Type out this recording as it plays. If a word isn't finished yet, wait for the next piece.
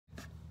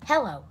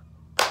Hello,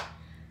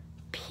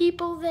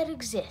 people that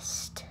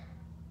exist.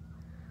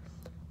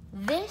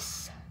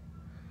 This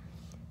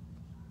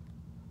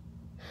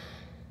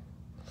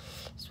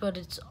is what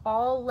it's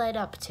all led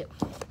up to.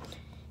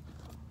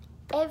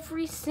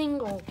 Every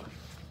single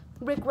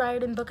Rick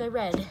Riordan book I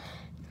read,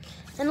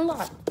 and a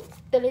lot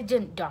that I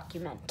didn't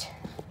document.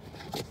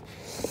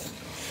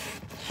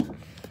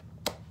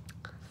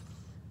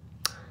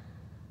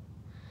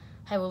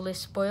 I will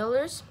list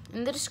spoilers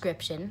in the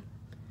description.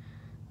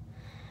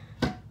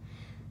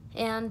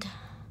 And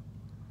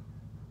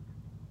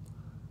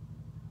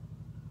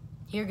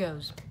here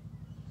goes.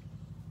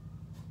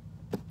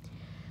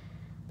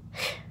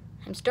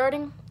 I'm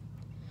starting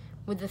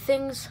with the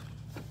things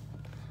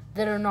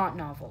that are not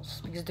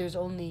novels, because there are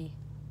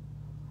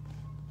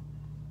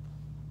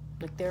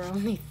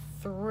only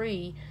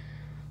 3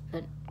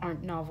 that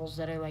aren't novels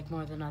that I like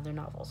more than other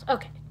novels.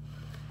 Okay.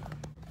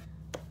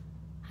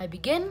 I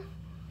begin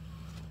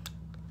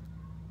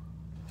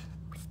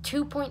with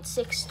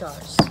 2.6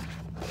 stars.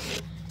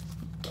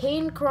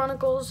 Kane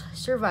Chronicles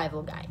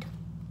Survival Guide.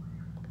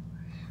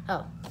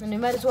 Oh, and I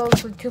might as well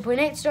include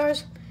 2.8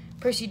 stars,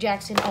 Percy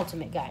Jackson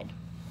Ultimate Guide.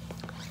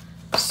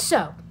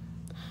 So,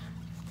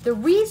 the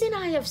reason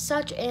I have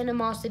such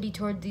animosity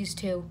toward these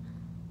two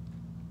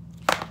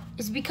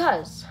is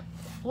because,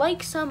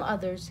 like some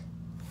others,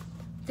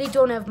 they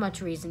don't have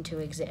much reason to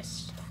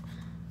exist.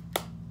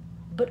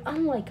 But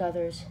unlike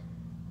others,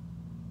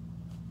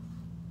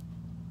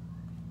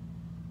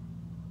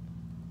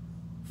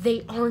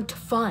 they aren't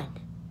fun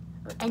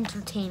or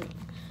entertaining.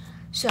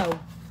 So,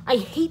 I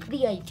hate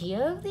the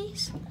idea of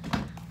these,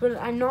 but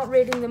I'm not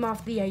rating them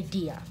off the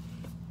idea.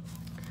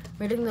 I'm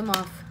rating them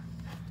off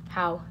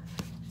how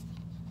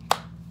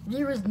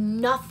there is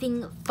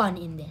nothing fun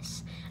in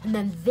this. And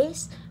then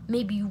this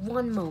may be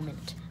one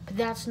moment, but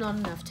that's not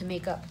enough to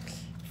make up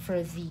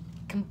for the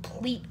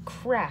complete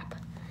crap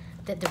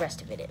that the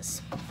rest of it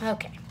is.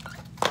 Okay.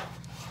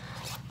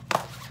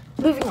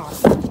 Moving on.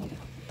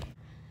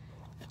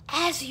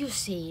 As you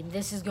see,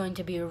 this is going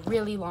to be a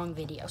really long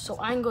video, so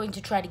I'm going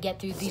to try to get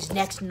through these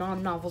next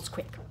non-novels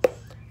quick.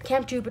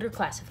 Camp Jupiter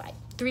Classified,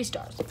 3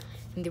 stars.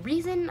 And the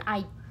reason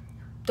I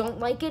don't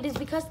like it is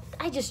because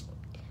I just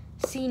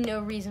see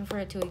no reason for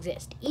it to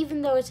exist.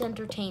 Even though it's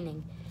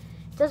entertaining,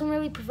 it doesn't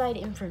really provide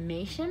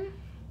information,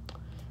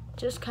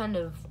 just kind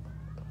of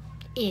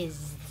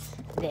is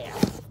there.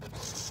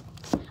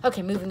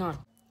 Okay, moving on.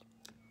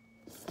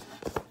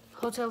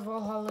 Hotel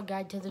Valhalla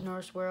Guide to the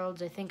Norse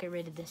Worlds. I think I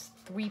rated this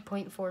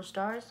 3.4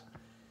 stars.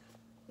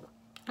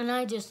 And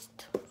I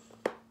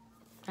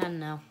don't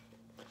know.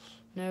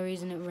 No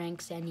reason it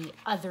ranks any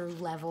other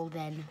level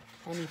than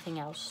anything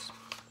else.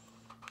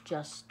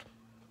 Just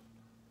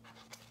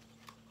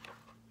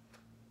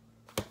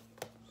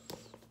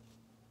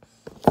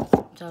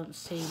don't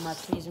see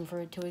much reason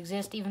for it to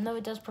exist, even though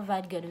it does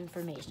provide good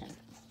information.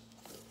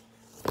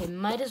 Okay,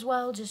 might as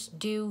well just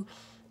do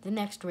the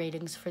next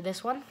ratings for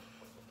this one,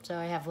 so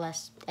I have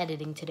less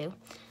editing to do,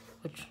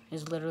 which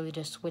is literally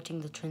just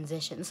switching the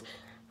transitions.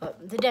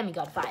 The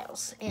Demigod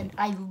Files, and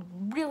I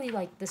really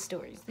like the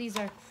stories. These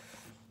are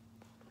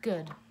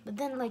good, but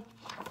then,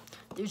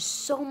 there's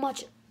so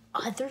much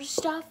other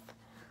stuff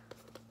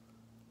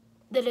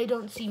that I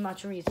don't see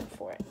much reason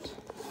for it.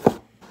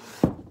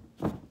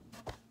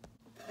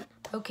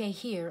 Okay,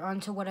 here,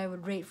 onto what I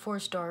would rate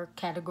 4-star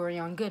category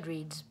on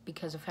Goodreads,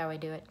 because of how I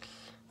do it.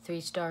 3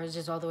 stars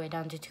is all the way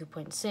down to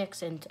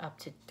 2.6 and up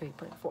to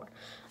 3.4.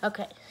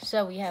 Okay,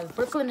 so we have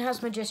Brooklyn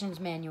House Magician's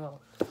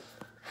Manual.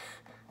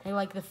 I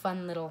like the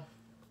fun little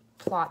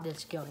plot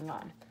that's going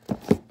on.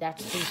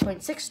 That's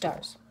 3.6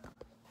 stars.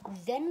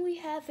 Then we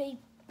have a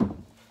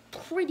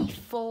pretty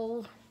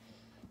full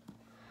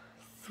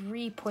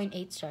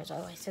 3.8 stars.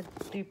 Oh, I said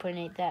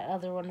 3.8. That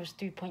other one was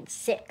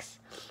 3.6.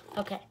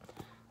 Okay.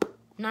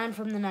 9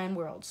 from the 9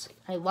 Worlds.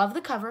 I love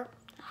the cover.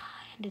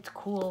 And it's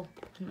cool,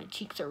 and my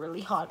cheeks are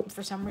really hot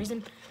for some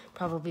reason.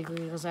 Probably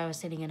because I was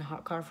sitting in a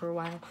hot car for a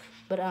while.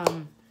 But,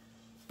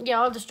 yeah,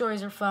 all the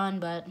stories are fun,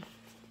 but,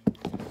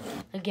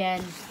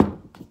 again,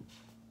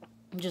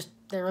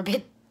 they're a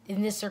bit,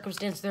 in this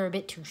circumstance, they're a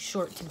bit too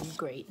short to be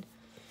great.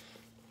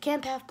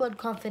 Camp Half-Blood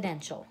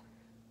Confidential.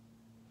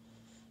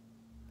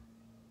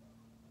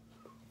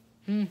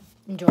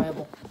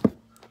 Enjoyable.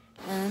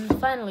 And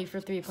finally, for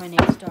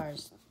 3.8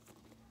 stars,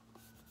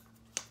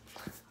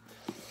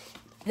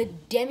 The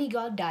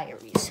Demigod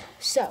Diaries.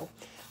 So,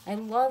 I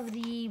love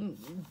the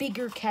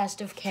bigger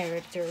cast of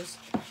characters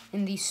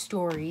in these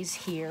stories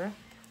here.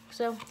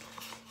 So,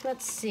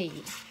 let's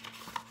see.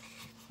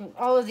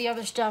 All of the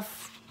other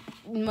stuff,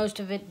 most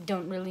of it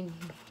doesn't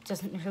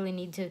really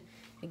need to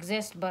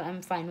exist, but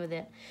I'm fine with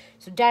it.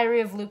 So,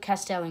 Diary of Luke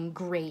Castellan,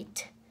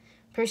 great.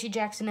 Percy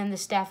Jackson and the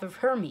Staff of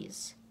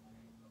Hermes,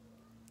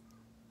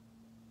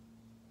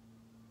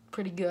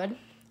 pretty good.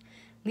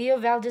 Leo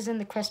Valdez and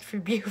the Quest for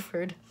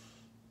Buford,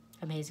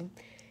 amazing.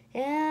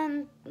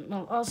 And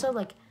also,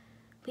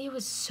 Leo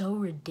is so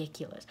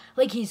ridiculous.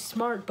 He's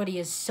smart, but he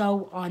is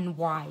so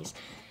unwise.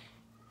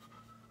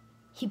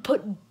 He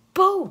put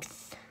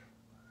both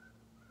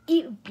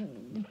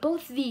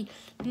both the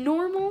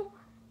normal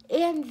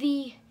and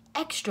the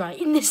extra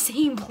in the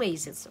same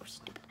place. It's so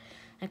stupid.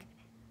 Okay.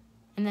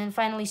 And then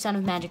finally, Son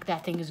of Magic.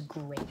 That thing is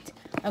great.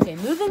 Okay,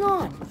 moving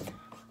on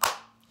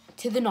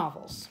to the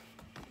novels.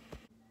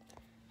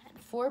 At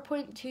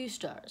 4.2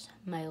 stars,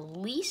 my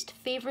least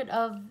favorite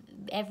of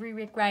every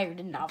Rick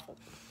Riordan novel,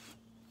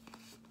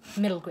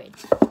 middle grade,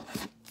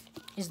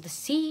 is The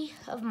Sea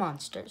of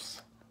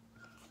Monsters.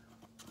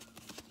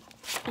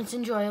 It's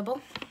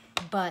enjoyable,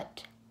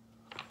 but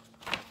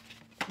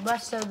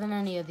less so than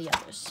any of the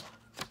others.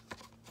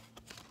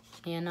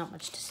 Yeah, not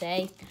much to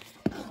say.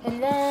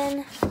 And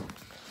then,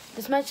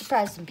 this might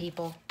surprise some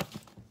people,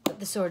 but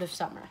The Sword of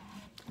Summer.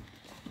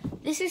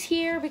 This is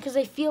here because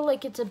I feel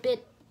like it's a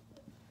bit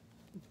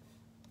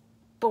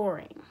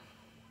boring.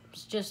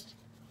 It's just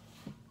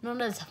not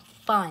as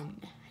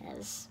fun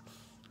as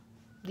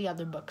the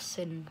other books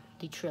in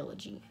the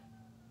trilogy.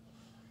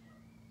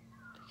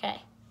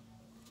 Okay.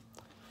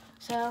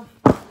 So,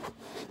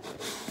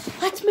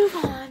 let's move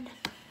on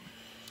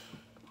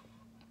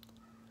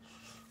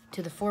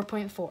to the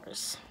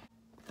 4.4s.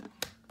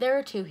 There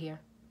are two here.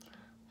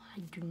 I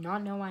do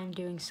not know why I'm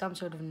doing some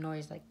sort of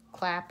noise like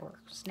clap or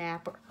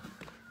snap or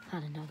I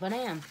don't know, but I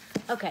am.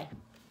 Okay.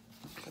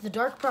 The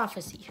Dark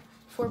Prophecy,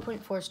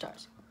 4.4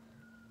 stars.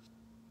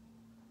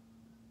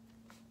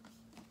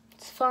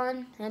 It's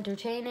fun,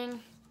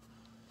 entertaining,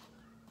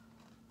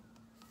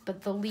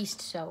 but the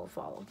least so of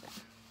all of them.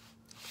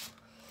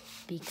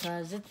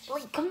 Because it's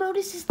like,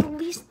 Commodus is the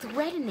least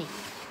threatening.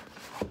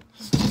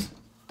 He's just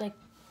like,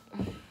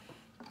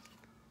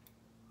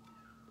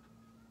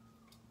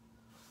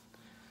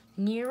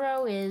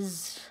 Nero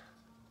is,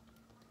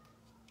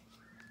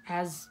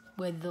 as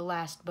with the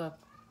last book,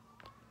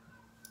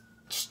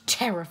 just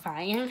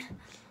terrifying.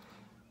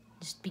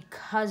 Just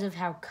because of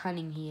how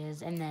cunning he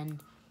is. And then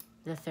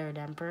the Third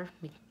Emperor.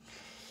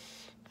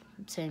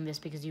 I'm saying this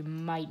because you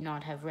might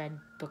not have read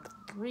book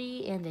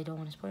 3 and they don't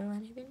want to spoil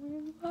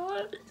anything.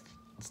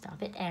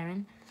 Stop it,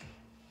 Aaron.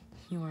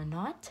 You are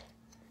not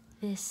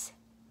this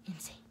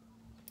insane.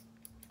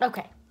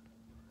 Okay.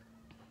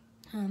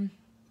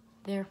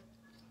 There.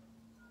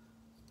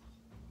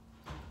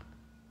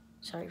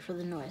 Sorry for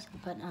the noise,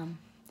 but,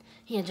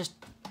 yeah, just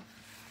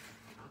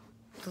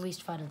the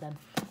least fun of them.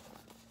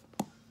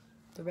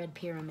 The Red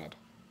Pyramid.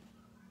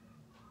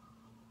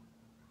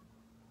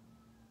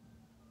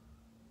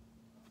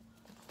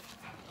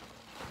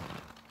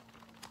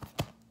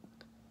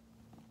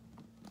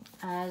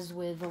 As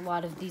with a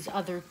lot of these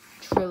other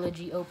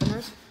trilogy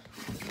openers,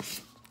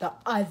 it's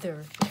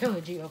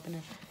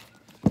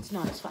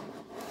not as fun.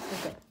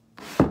 It's good.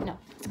 No,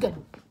 it's good.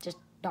 Just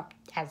not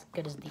as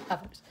good as the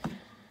others.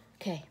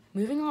 Okay,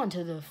 moving on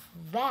to the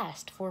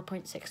vast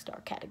 4.6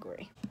 star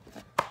category.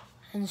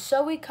 And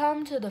so we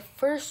come to the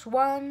first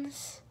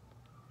ones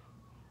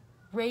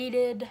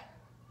rated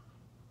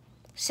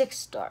 6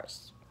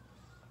 stars.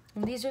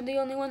 And these are the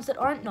only ones that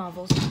aren't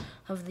novels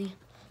or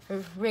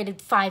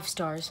rated 5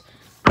 stars.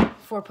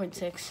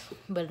 4.6,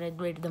 but I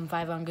rated them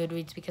 5 on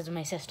Goodreads because of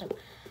my system.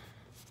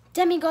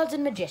 Demigods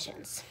and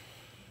Magicians.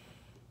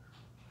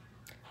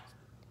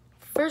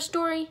 First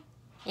story,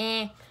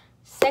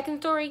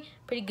 Second story,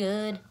 pretty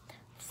good.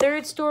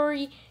 Third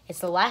story, it's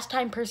the last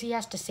time Percy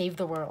has to save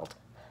the world.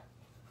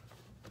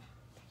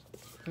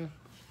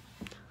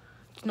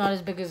 It's not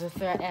as big as a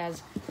threat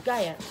as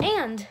Gaia.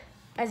 And,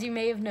 as you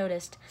may have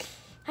noticed,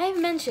 I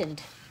have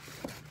mentioned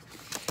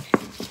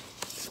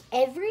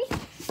every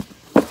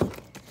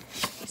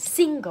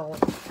single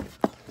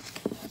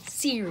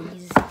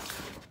series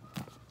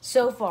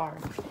so far,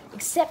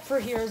 except for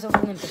Heroes of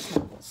Olympus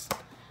novels.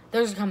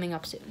 Those are coming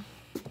up soon.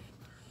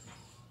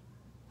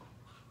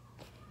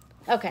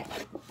 Okay.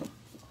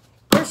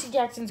 Percy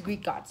Jackson's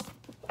Greek Gods.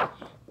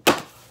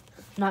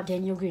 Not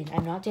Daniel Green.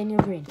 I'm not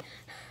Daniel Green.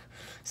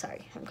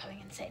 Sorry, I'm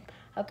going insane.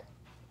 Okay.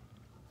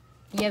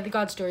 Yeah, the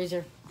God stories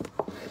are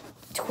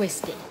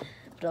twisted,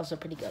 but also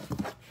pretty good.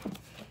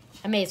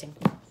 Amazing.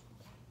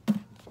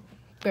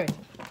 Good.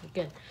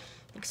 Good.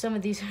 Like some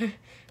of these are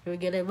really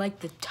good. I like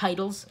the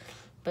titles,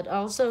 but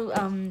also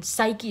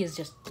Psyche is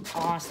just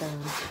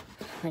awesome.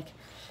 Like,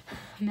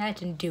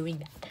 imagine doing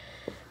that.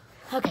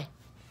 Okay.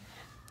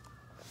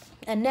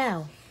 And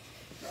now,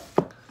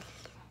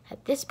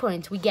 at this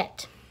point, we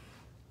get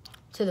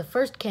to the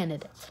first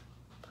candidate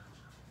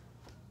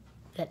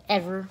that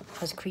ever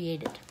was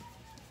created.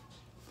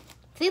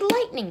 The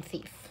Lightning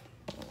Thief.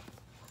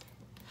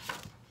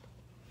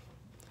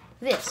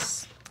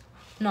 This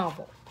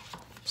novel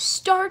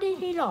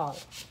started it all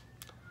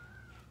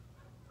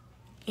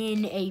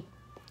in an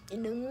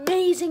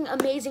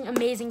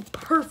amazing,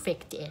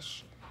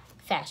 perfect-ish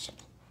fashion.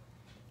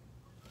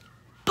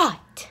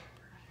 But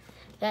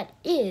that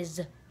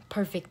is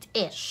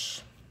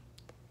perfect-ish.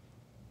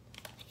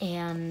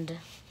 And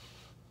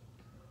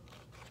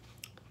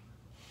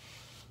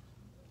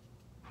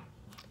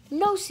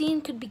no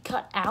scene could be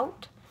cut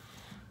out,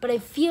 but I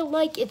feel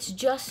like it's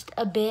just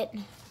a bit,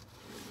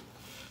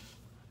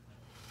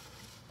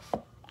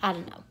 I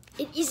don't know.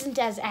 It isn't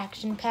as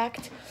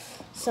action-packed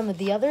some of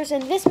the others,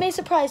 and this may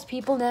surprise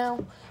people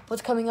now,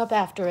 what's coming up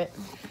after it.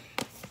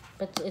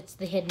 But it's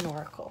the Hidden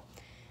Oracle.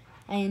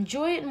 I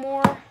enjoy it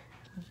more,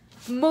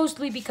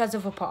 mostly because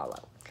of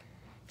Apollo.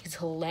 He's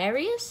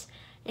hilarious,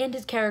 and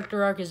his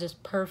character arc is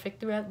just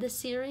perfect throughout this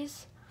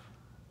series.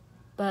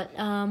 But,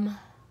 and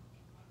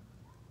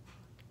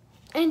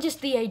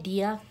just the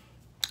idea.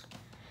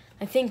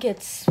 I think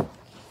it's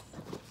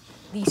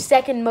the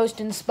second most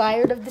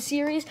inspired of the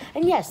series.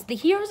 And yes, the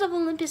Heroes of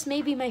Olympus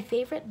may be my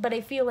favorite, but I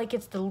feel like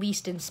it's the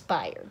least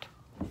inspired.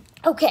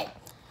 Okay.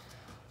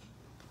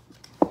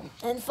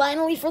 And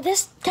finally for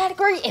this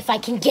category, if I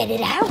can get it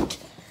out,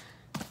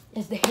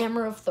 is the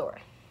Hammer of Thor.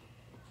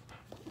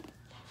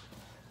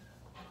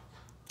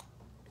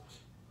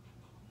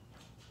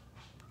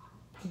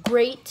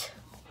 Great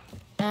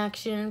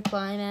action,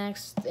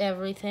 climax,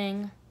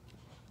 everything.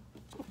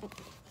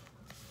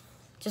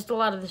 Just a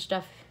lot of the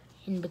stuff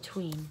in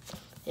between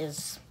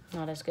is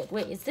not as good.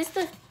 Wait, is this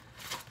the...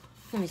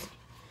 Let me see.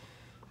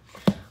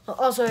 Well,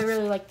 also, I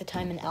really like the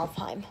Time in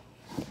Alfheim.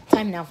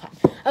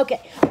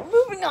 Okay,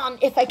 moving on,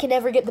 if I can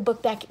ever get the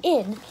book back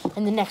in,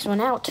 and the next one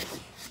out,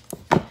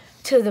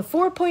 to the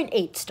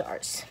 4.8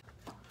 stars.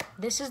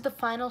 This is the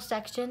final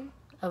section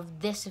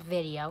of this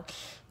video.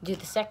 Do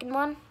the second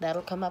one,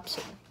 that'll come up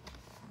soon.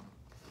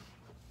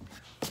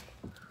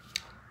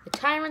 The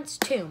Tyrant's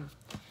Tomb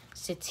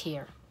sits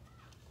here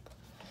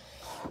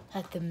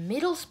at the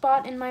middle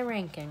spot in my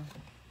ranking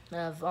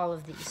of all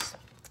of these.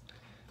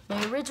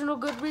 My original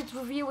Goodreads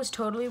review was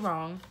totally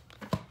wrong.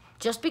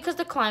 Just because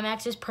the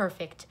climax is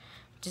perfect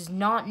does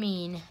not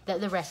mean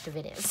that the rest of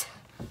it is.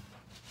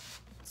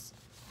 It's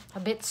a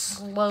bit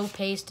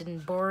slow-paced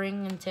and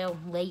boring until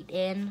late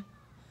in.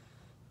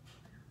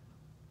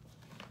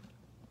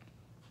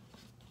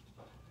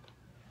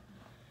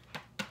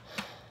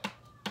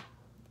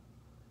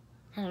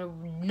 And I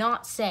would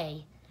not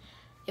say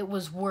it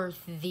was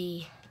worth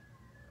the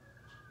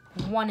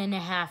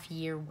 1.5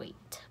 year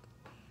wait.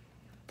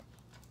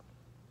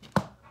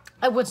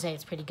 I would say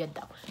it's pretty good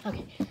though.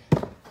 Okay,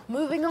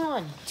 moving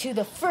on to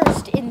the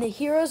first in the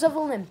Heroes of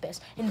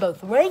Olympus in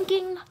both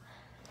ranking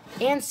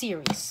and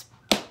series.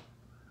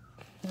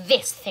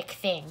 This thick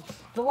thing.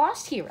 The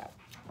Lost Hero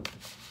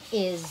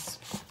is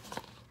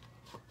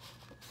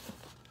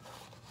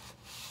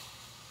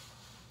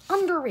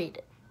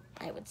underrated,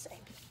 I would say.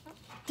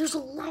 There's a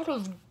lot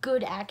of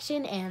good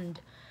action, and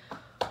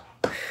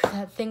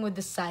that thing with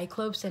the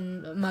Cyclops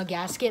and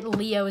Magasket,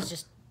 Leo is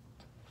just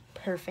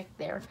perfect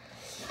there.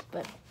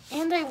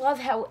 And I love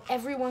how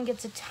everyone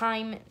gets a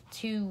time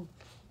to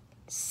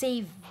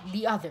save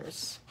the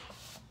others.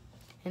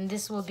 And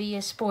this will be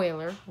a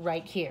spoiler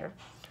right here.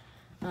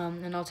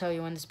 And I'll tell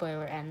you when the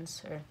spoiler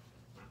ends. Or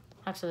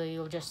actually,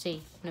 you'll just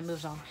see when it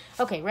moves on.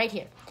 Okay, right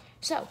here.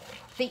 So,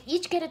 they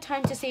each get a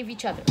time to save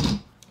each other.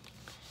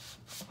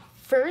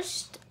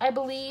 First, I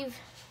believe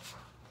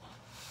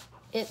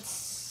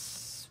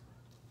it's...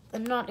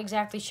 I'm not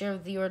exactly sure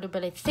of the order,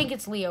 but I think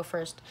it's Leo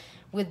first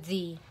with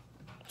the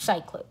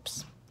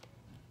Cyclops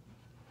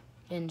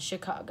in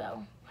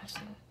Chicago.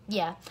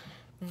 Yeah.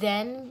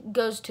 Then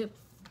goes to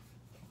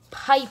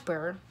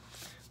Piper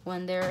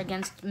when they're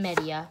against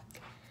Medea.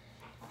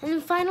 And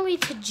then finally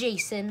to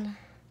Jason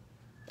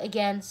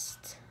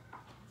against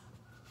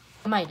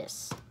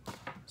Midas.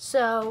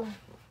 So,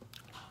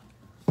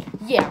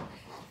 yeah.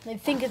 I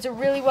think it's a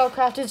really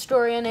well-crafted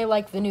story, and I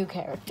like the new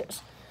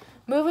characters.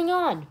 Moving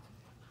on.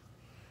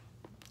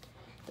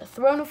 The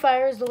Throne of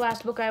Fire is the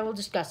last book I will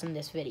discuss in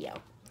this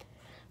video.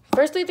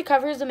 Firstly, the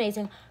cover is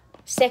amazing.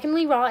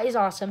 Secondly, Ra is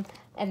awesome.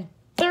 And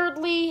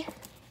firstly,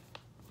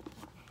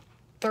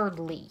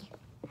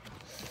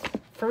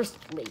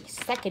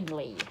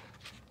 secondly,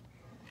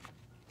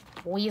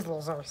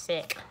 weasels are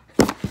sick.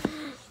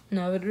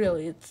 No, but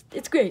really,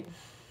 it's great.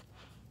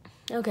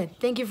 Okay,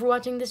 thank you for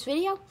watching this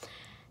video.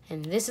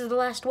 And this is the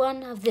last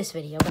one of this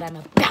video, but I'm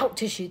about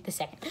to shoot the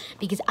second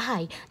because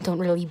I don't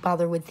really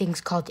bother with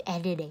things called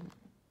editing.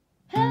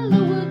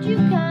 Hello, would you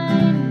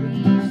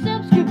kindly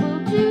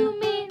subscribe to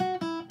me?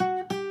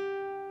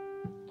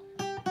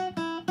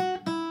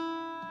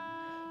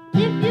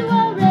 If you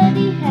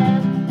already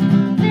have,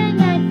 then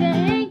I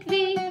thank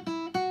thee.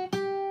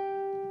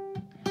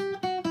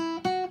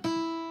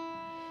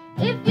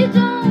 If you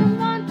don't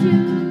want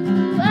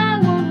to, I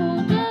won't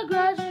hold a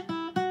grudge.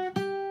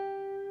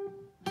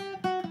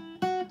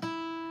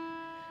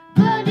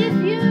 But if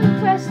you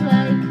press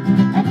like